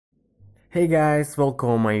Hey guys, welcome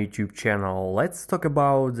on my YouTube channel. Let's talk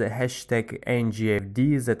about the hashtag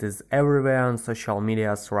NGFD that is everywhere on social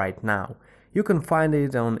medias right now. You can find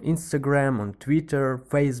it on Instagram, on Twitter,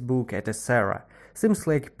 Facebook, etc. Seems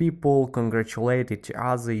like people congratulate each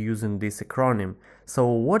other using this acronym. So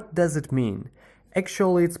what does it mean?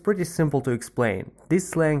 Actually, it's pretty simple to explain. This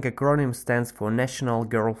slang acronym stands for National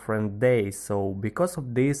Girlfriend Day, so because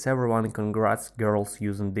of this everyone congrats girls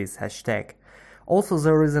using this hashtag. Also,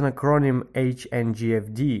 there is an acronym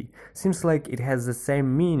HNGFD. Seems like it has the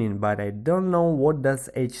same meaning, but I don't know what does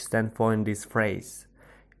H stand for in this phrase.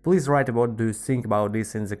 Please write what do you think about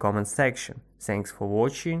this in the comment section. Thanks for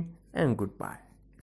watching and goodbye.